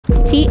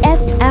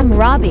TSM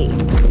Robbie.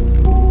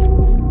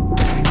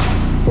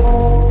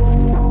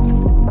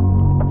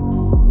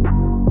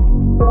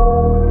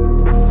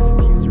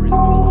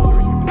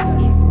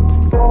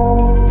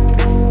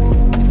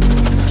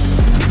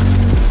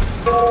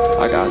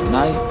 I got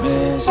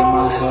nightmares in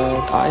my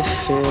head, I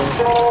fear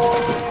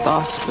the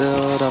thoughts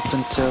build up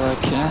until I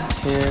can't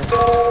hear,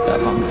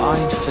 that my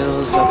mind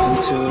fills up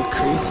into a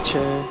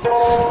creature,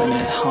 and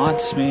it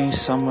haunts me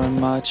somewhere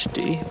much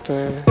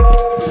deeper.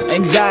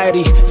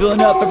 Anxiety,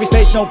 filling up every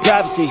space, no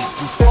privacy.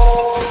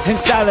 And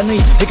silently,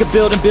 it could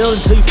build and build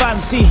until you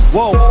finally see,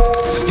 whoa,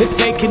 it's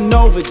taking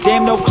over,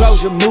 damn no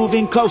closure,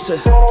 moving closer.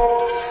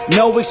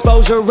 No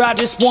exposure, I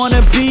just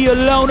wanna be a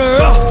loner.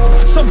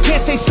 Some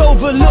can't stay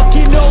sober,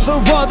 looking over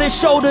all their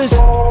shoulders,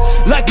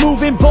 like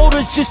moving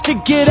boulders just to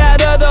get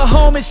out of the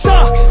home. It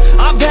sucks,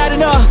 I've had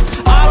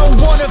enough, I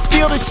don't wanna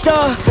feel the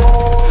stuff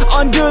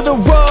under the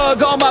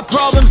rug, all my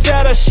problems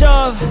that I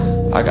shove.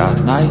 I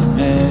got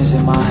nightmares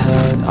in my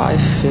head, I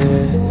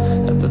fear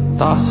that the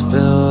thoughts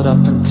build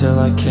up until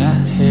I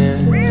can't hear,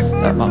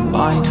 that my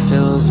mind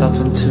fills up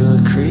into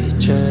a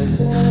creature,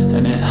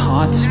 and it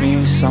haunts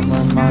me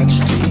somewhere much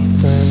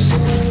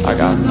deeper. I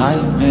got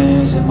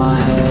nightmares in my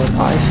head,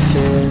 I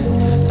fear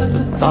that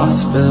the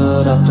thoughts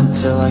build up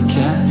until I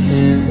can't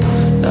hear,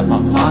 that my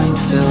mind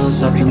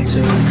fills up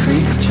into a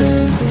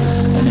creature,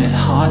 and it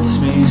haunts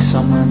me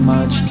somewhere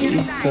much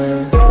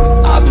deeper.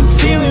 I've been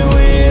feeling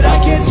weird, I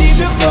can't seem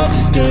to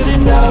focus good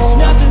enough.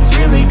 Nothing's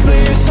really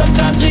clear,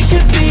 sometimes it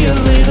could be a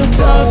little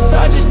tough.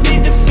 I just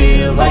need to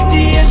feel like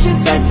the end's in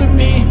sight for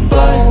me,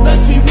 but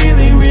let's be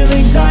really real,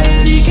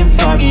 anxiety can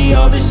foggy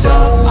all this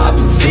stuff. I've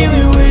been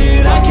feeling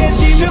weird, I can't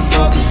seem to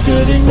focus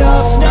good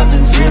enough.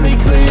 Nothing's really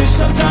clear,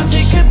 sometimes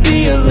it could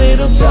be a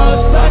little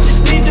tough. I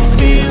just need to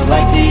feel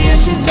like the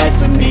end's in sight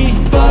for me,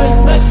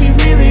 but let's be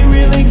really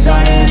real,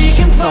 anxiety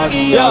can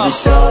foggy all this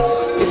stuff.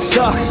 It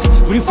sucks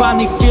when you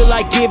finally feel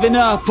like giving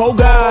up. Oh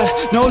God,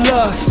 no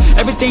luck,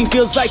 everything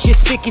feels like you're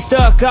sticky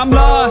stuck. I'm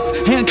lost,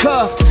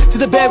 handcuffed to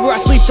the bed where I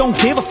sleep, don't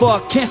give a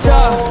fuck. Can't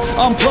stop,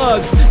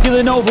 unplugged,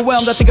 feeling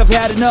overwhelmed, I think I've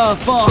had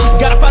enough.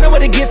 Gotta find a way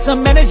to get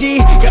some energy,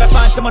 gotta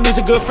find someone who's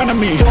a good friend of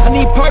me. I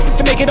need purpose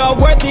to make it all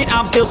worth it,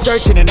 I'm still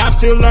searching and I'm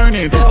still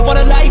learning. I want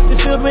a life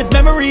that's filled with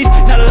memories,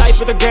 not a life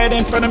with regret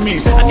in front of me.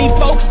 I need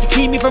focus to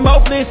keep me from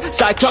hopeless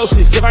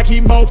psychosis if I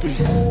keep moping.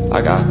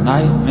 I got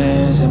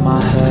nightmares in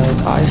my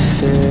head, I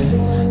fear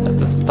that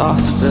the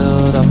thoughts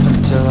build up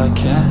until I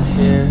can't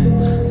hear,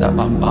 that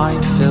my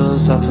mind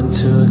fills up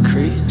into a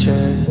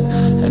creature,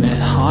 and it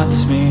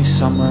haunts me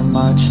somewhere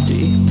much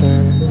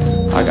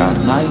deeper. I got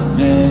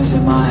nightmares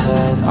in my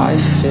head, I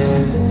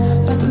fear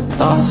that the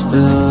thoughts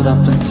build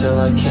up until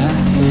I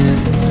can't hear,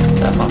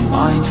 that my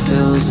mind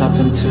fills up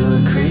into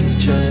a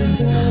creature,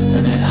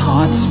 and it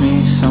haunts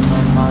me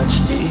somewhere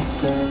much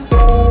deeper.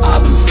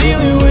 I've been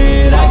feeling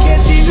weird, I can't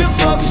seem to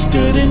focus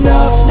good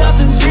enough.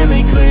 Nothing's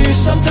really clear,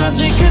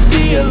 sometimes it could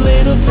be a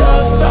little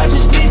tough. I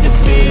just need to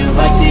feel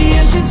like the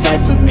end's in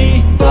sight for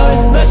me,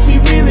 but let's be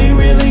really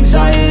real,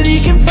 anxiety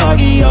can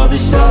foggy all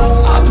this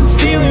stuff. I've been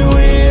feeling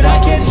weird,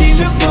 I can't seem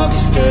to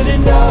focus good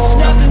enough.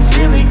 Nothing's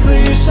really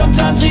clear,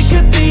 sometimes it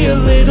could be a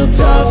little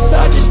tough.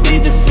 I just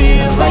need to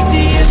feel like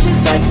the end's in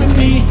sight for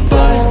me,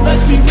 but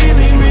let's be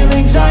really real,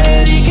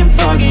 anxiety can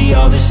foggy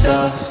all this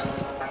stuff.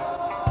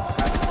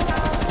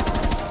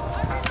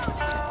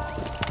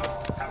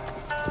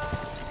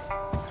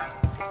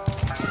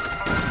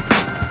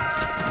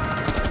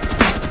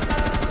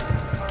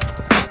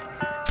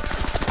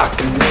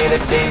 The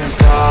demons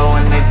call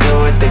when they do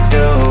what they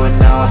do, and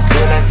now I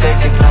feel like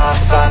taking off,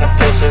 find a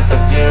place with a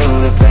view.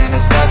 The pain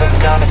is never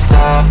gonna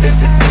stop if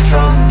it's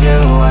controlling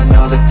you. I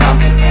know that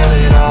time can heal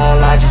it all,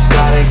 I just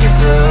gotta get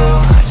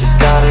through. I just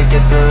gotta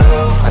get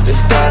through, I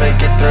just gotta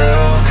get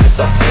through.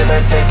 Cause I feel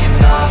like taking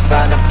off,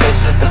 find a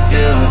place with a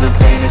view. The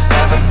pain is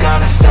never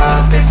gonna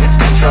stop if it's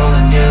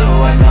controlling you.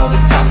 I know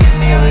that time can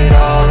heal it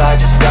all, I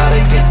just gotta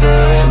get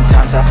through.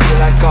 Sometimes I feel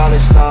like all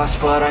is lost,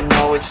 but I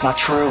know it's not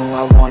true.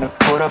 I wanna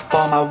put up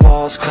all my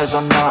walls cause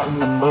I'm not in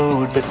the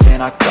mood, but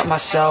then I cut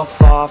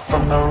myself off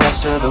from the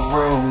rest of the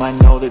room. I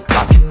know that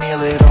time can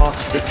heal it all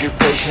if you're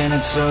patient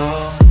and soon.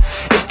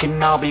 It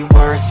can all be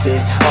worth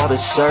it, all the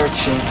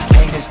searching.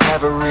 Pain is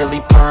never really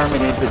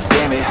permanent, but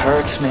damn it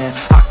hurts, man.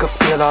 I could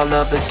feel all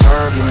of the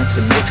turbulence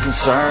and it's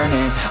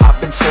concerning. I've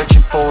been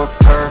searching for a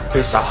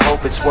purpose, I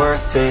hope it's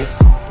worth it.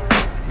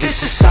 This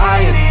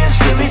society is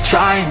really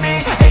trying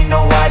me. Ain't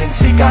no hide and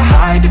seek, I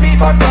hide to be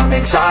far from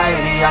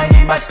anxiety. I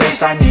need my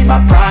space, I need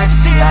my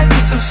privacy. I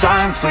need some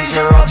silence, please,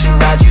 you're all too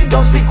loud. You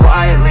don't speak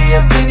quietly,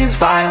 opinions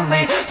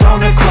violently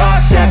thrown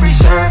across every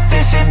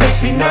surface. It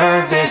makes me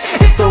nervous,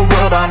 is the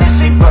world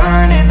honestly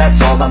burning?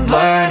 That's all I'm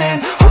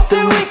learning. Hope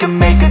that we can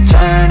make a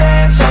turn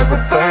and start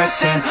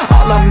reversing.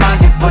 All our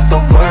minds, we put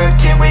the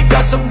work in, we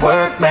got some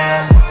work,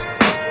 man.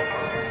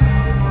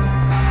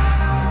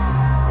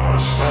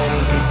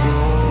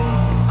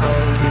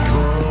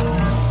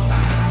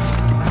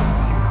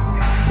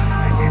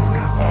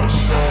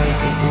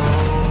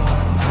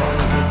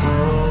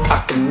 I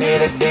can hear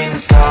the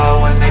demons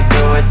call when they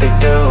do what they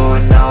do,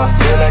 and now I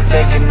feel like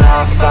taking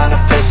off, find a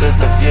place with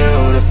the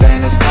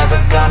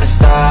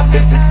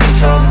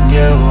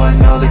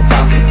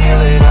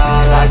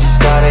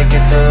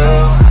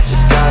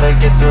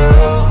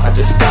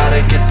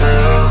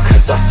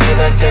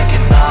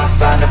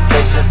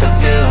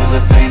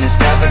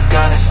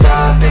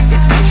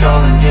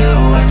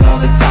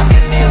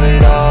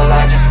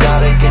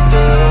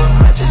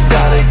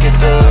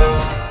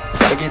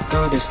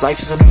This life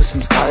is a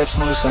nuisance, tie up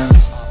some loose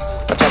ends.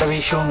 I try to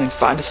be human,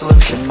 find a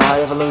solution, my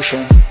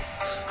evolution.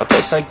 A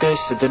place like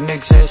this, it didn't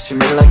exist, we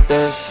made it like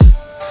this.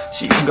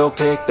 So you can go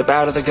pick the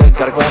bad or the good,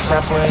 got a glass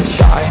halfway.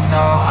 I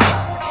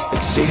know,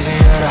 it's easier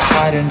to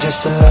hide than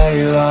just to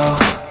lay low.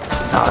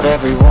 Not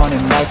everyone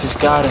in life has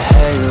got a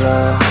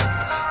halo.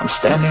 I'm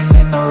standing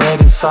in the red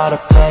inside a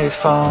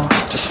payphone.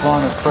 Just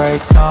wanna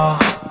break, no,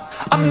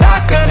 I'm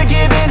not gonna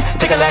give in.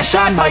 Take a last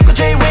shot, Michael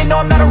J. Win.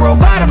 No, I'm not a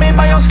robot, I'm in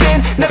my own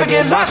skin. Never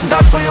get lost when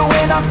thoughts pull you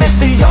in. I miss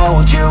the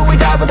old you, we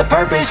died with a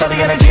purpose. All the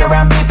energy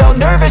around me felt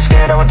nervous.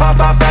 Scared I would pop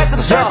off fast to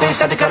the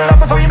surface. Had to cut it off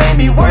before you made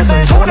me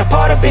worthless. Torn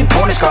apart, I've been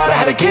torn and scarred. I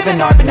had a given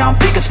art, but now I'm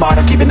thinking smart.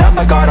 I'm keeping up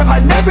my guard, I'm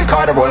hiding every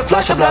card. A royal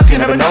flush of love, you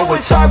never know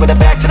what's hard. With a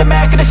back to the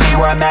mat, gonna see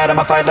where I'm at.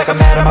 I'ma fight like I'm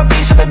mad, I'm a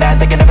beast of the that.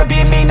 They can never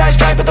be me, nice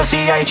try, but they'll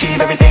see I achieve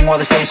everything while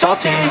they stay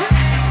salty.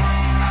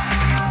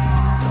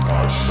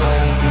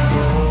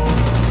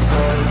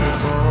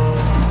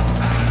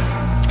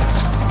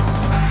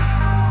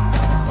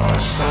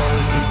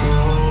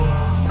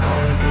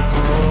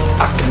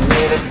 I can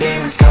hear the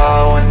demons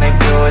call when they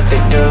do what they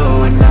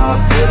do. And now I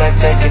feel like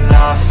taking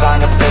off, find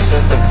a place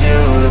with a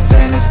view. The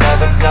pain is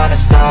never gonna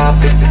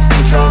stop if it's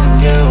controlling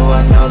you.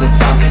 I know that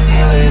time can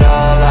heal it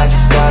all, I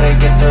just gotta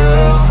get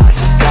through. I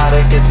just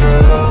gotta get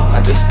through, I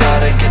just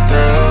gotta get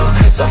through.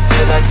 Cause I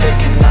feel like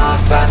taking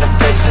off, find a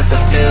place with a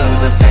view.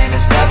 The pain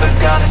is never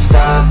gonna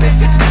stop if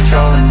it's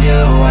controlling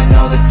you. I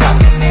know that time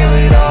can heal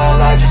it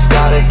all, I just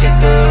gotta get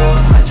through.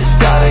 I just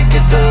gotta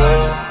get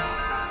through.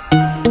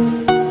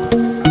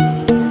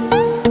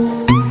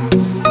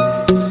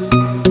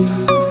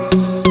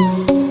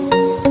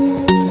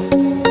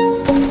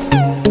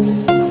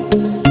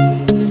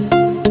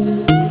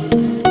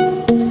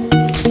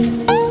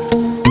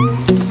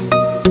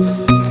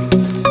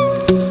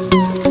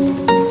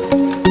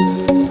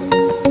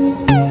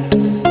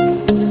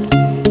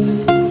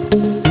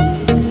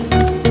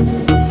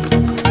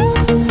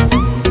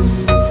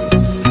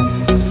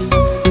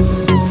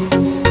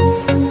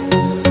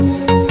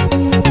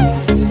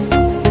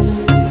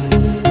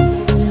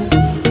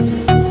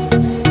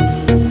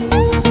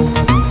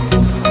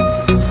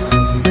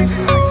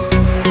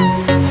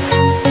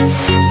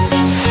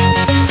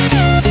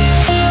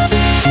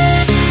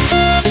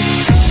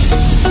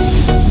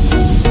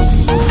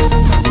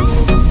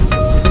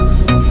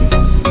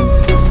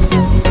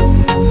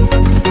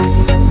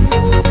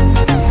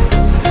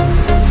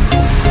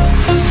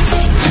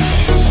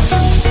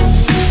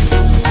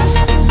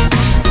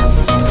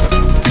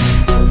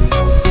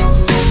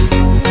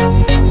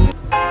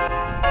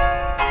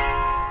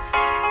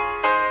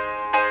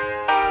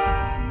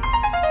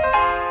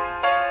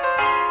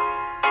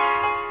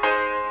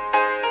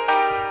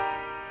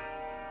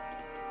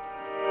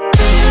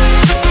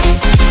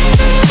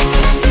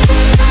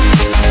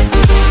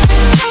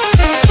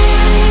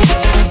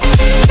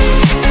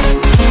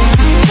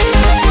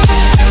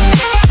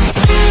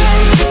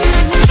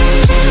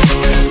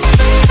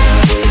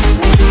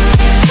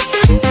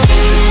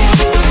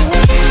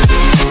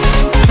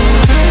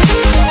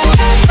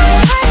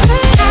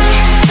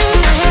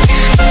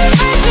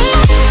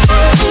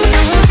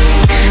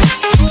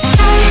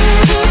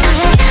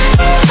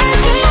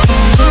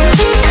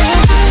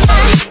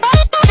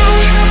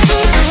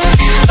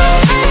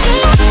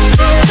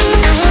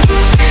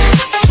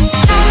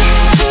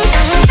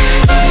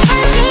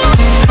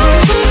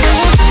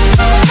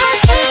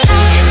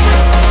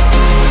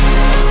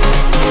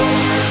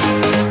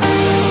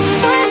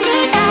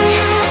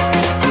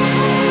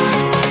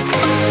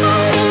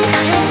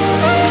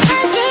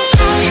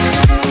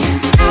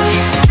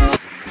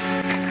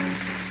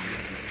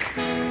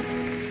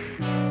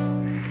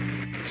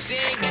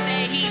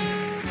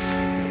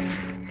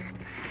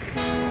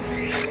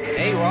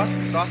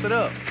 Sauce it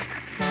up.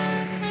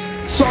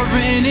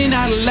 Swerving in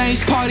out of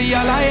lanes, party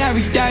all like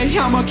every day.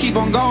 I'ma keep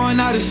on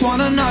going, I just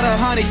want another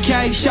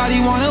 100K.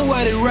 Shawty wanna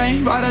wet it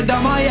rain, right up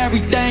down my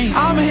everything.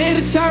 I'm a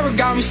hit of terror,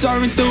 got me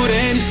serving through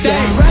the interstate.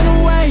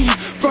 Ran away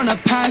from the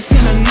past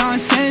and the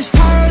nonsense.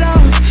 Tired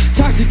of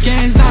toxic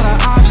ends, not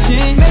an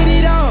option. Made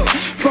it up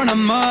from the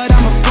mud,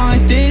 I'ma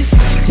find this.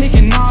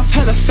 Taking off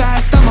hella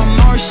fast, I'm a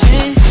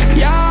Martian.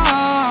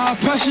 Yeah,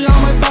 pressure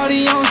on my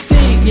body on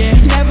sync, yeah.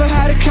 Never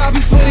had a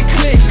copy for the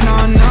clicks, no,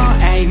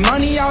 ayy.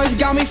 Money always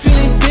got me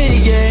feeling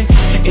big, yeah.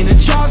 In a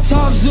drop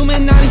top,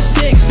 zooming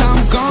 96,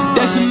 I'm gone.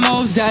 There's some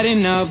moves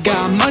adding up,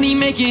 got money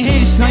making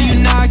hits, now you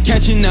not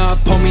catching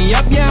up. Pull me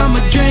up, yeah, I'ma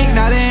drink,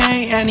 now there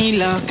ain't any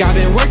luck. I've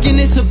been working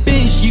this a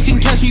bitch, you can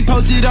catch me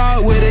posted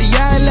up with a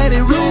yeah, let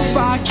it rule.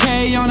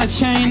 5K on a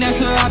chain, that's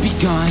where I be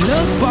gone.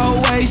 Look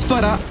both ways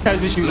for the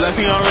bitch, you left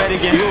me on red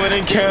again. You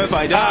wouldn't care if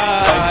I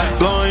died.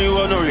 Blowing you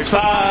up, no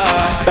reply.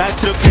 Back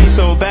to the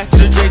peso, back to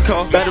the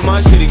Draco. Back to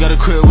my city, got a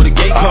crib with a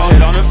gate code.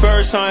 Hit on the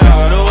first time,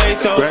 I gotta wait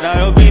though. Red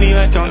eye beanie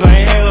like I'm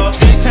playing Halo.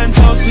 Stay 10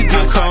 toes, the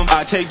deal come.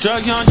 I take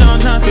drugs, young John,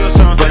 tryna feel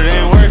some. But it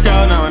ain't work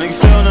out, now a nigga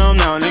feel numb.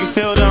 Now a nigga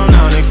feel dumb,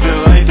 now a nigga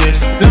feel like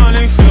this. Now a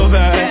nigga feel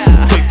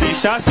bad. Take 3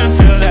 shots and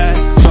feel that.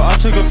 So I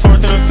took a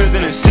 4th and a 5th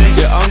and a 6th.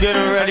 Yeah, I'm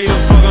getting ready to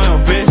fuck on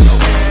your bitch.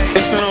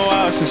 It's been a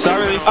while since I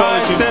really fought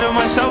with you. Instead of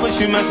myself, but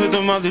you mess with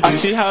them other dudes. I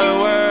see how it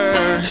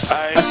works,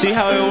 I see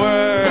how it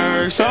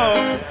works.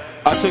 Oh,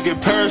 I took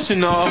it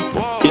personal,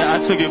 yeah, I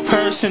took it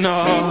personal.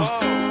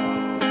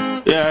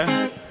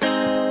 Yeah,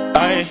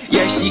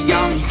 yeah, she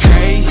got me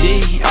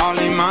crazy, all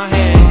in my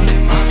head.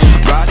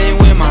 Riding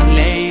with my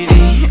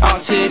lady, all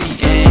to the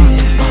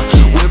end.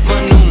 Whip a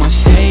new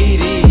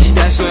Mercedes,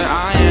 that's where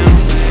I am.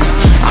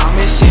 I'm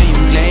missing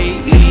you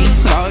lately,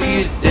 love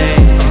you today.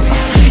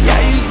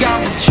 Yeah, you got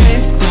me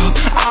tripped up,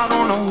 I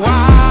don't know why.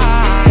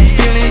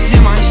 Feelings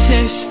in my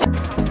system.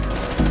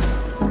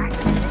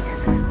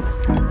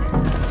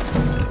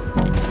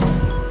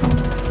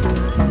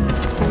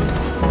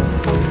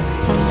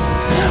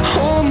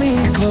 Hold me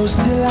close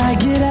till I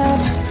get up.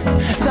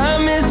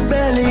 Time is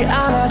barely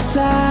on our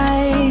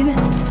side.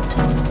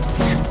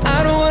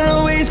 I don't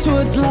wanna waste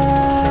what's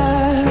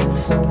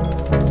left.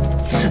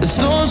 The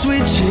storms we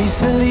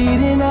chase are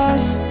leading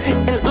us,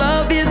 and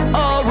love is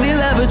all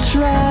we'll ever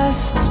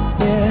trust.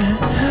 Yeah,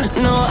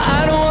 no,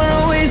 I don't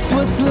wanna waste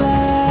what's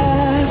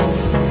left.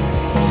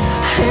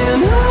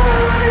 And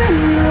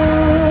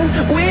on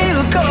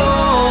we'll go,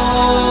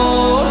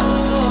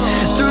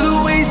 through the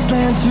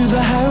wastelands, through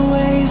the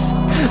highways,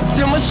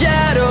 till my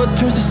shadow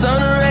turns to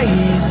sun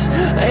rays.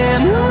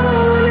 And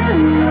on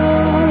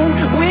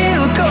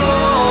we'll go,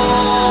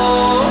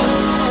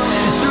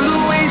 through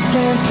the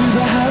wastelands, through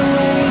the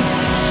highways.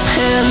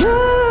 And on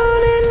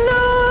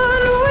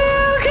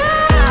we'll go.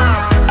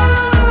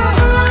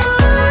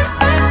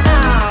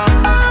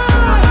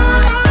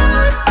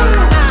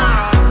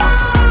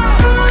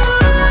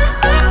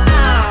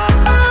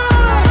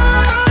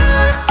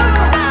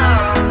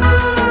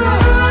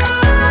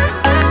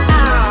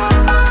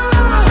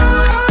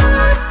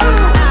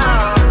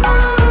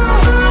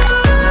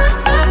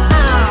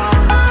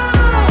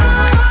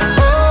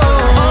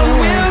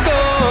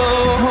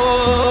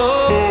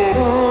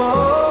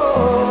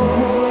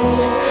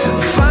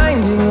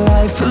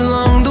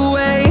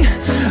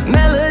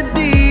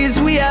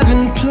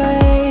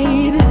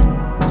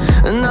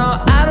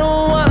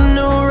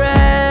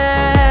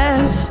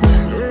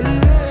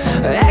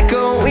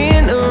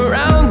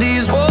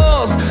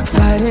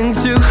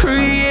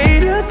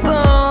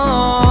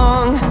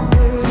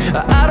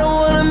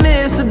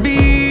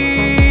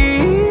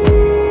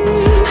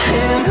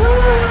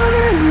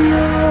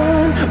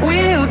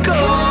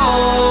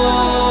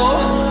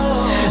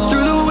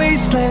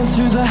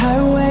 Through the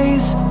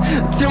highways,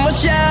 till my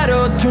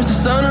shadow turns to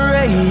sun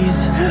rays.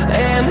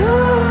 And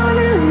on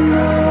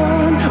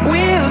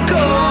we'll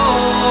go,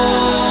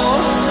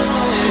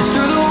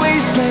 through the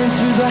wastelands,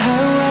 through the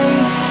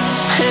highways.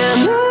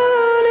 And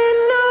on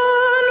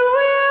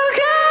we'll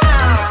go.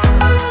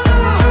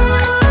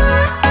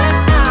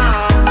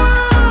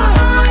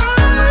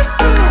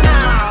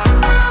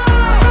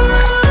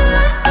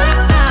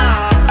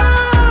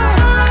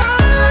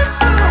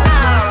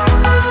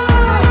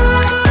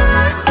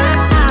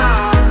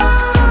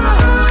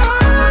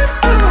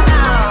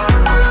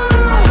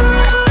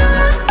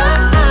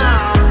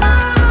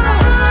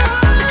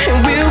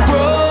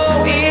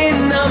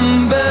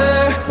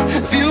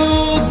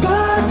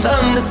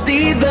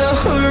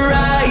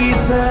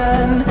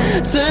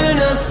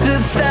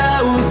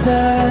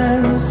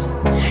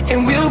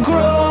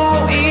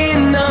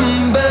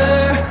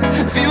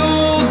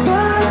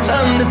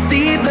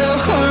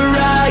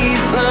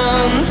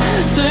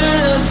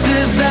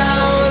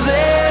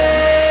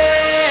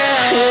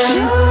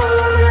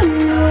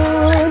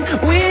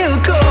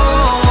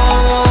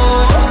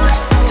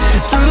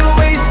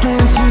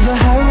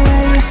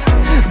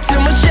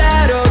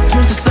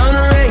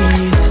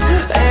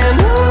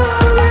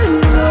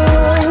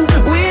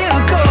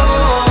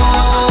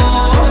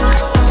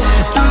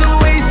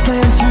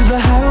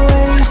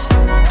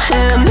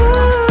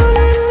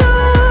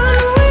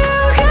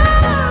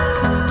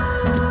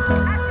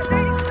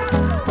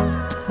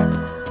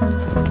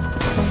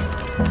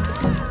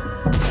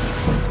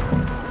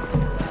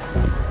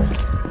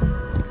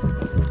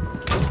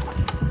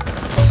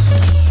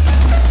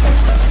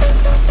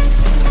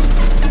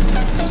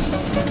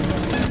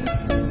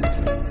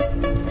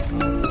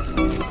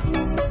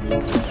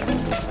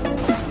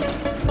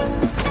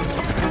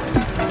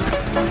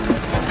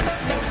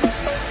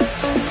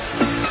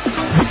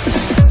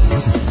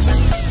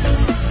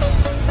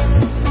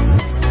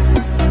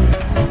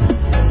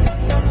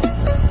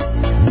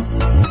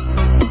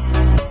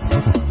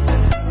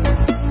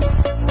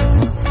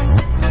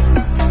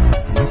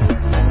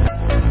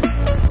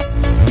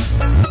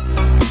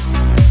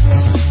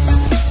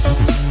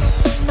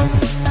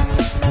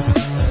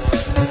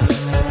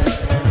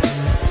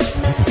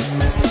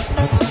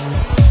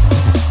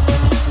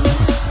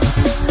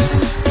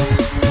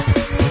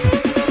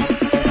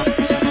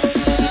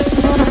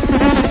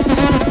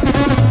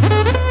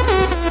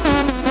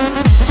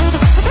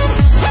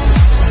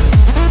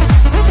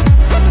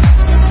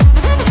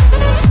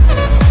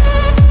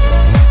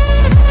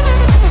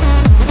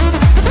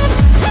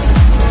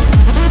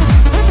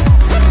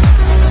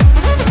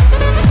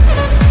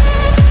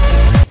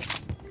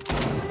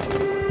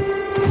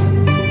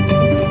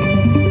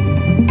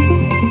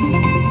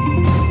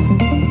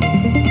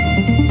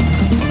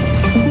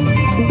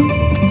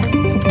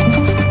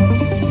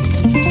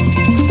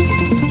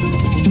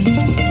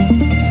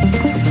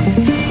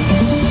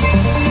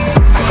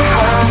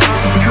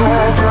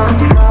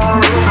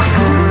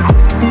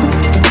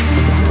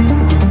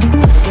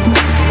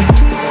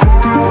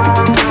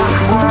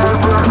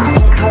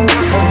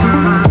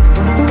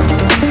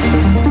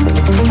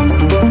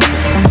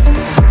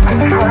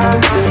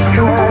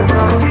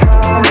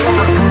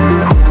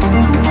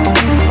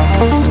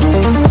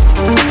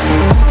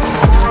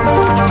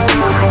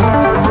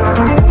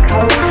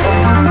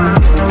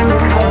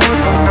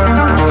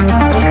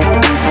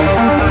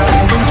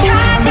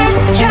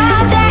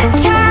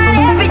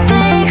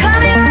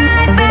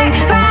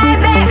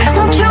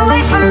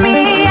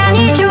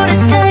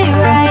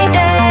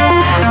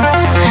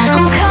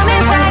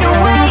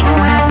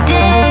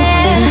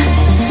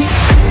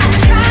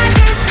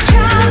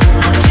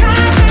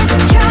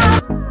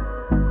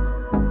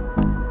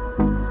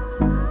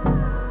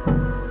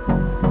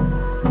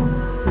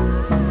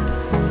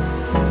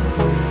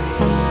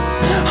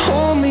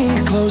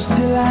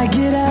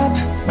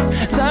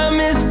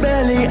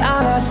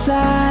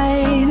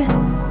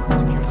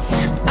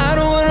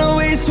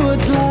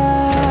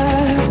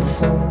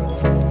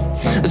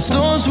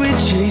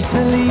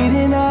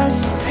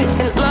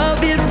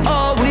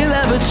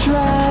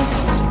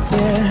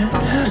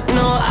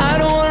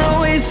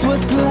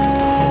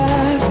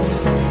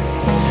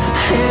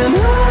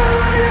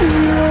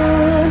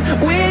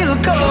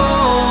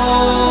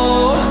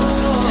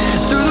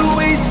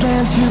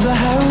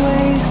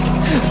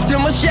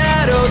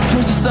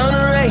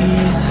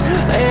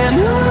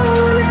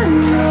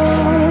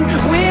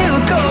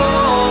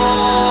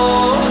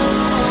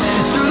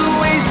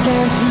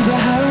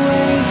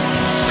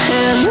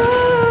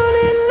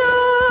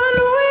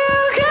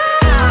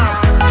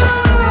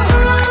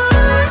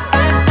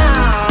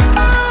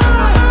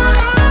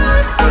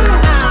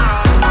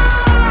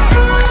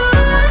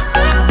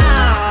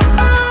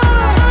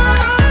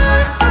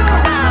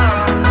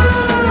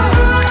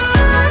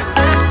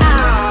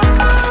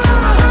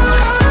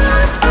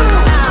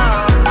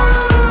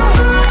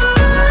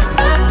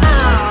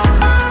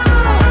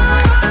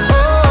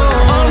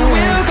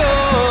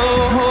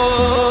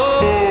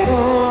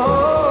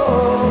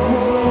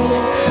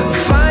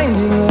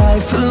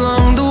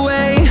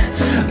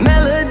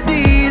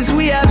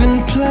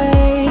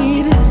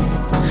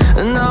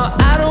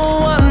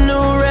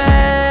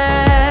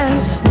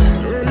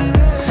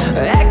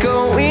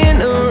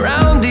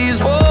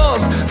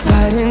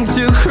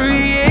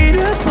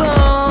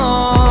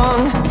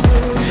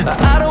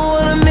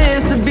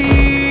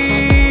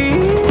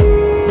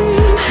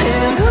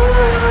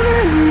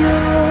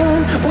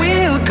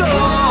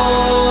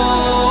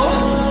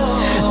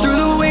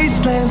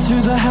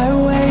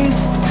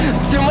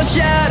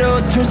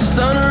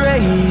 sun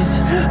rays,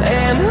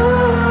 and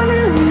on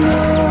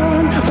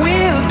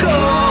we'll go,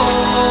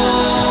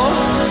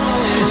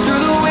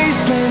 through the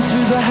wastelands,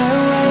 through the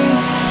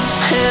highways,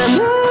 and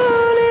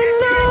on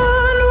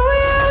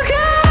we'll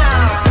go.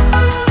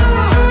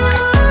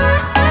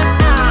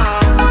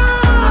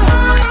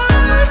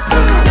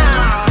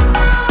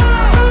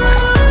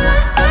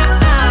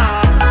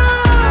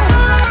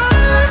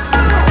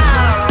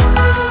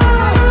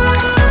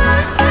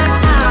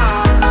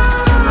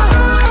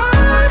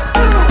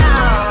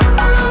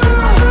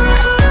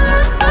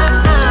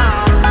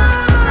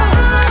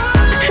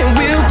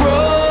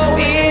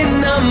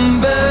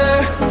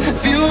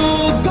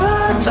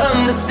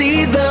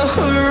 See the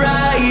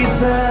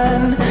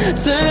horizon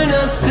turn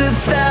us to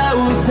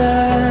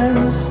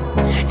thousands,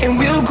 and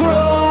we'll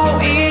grow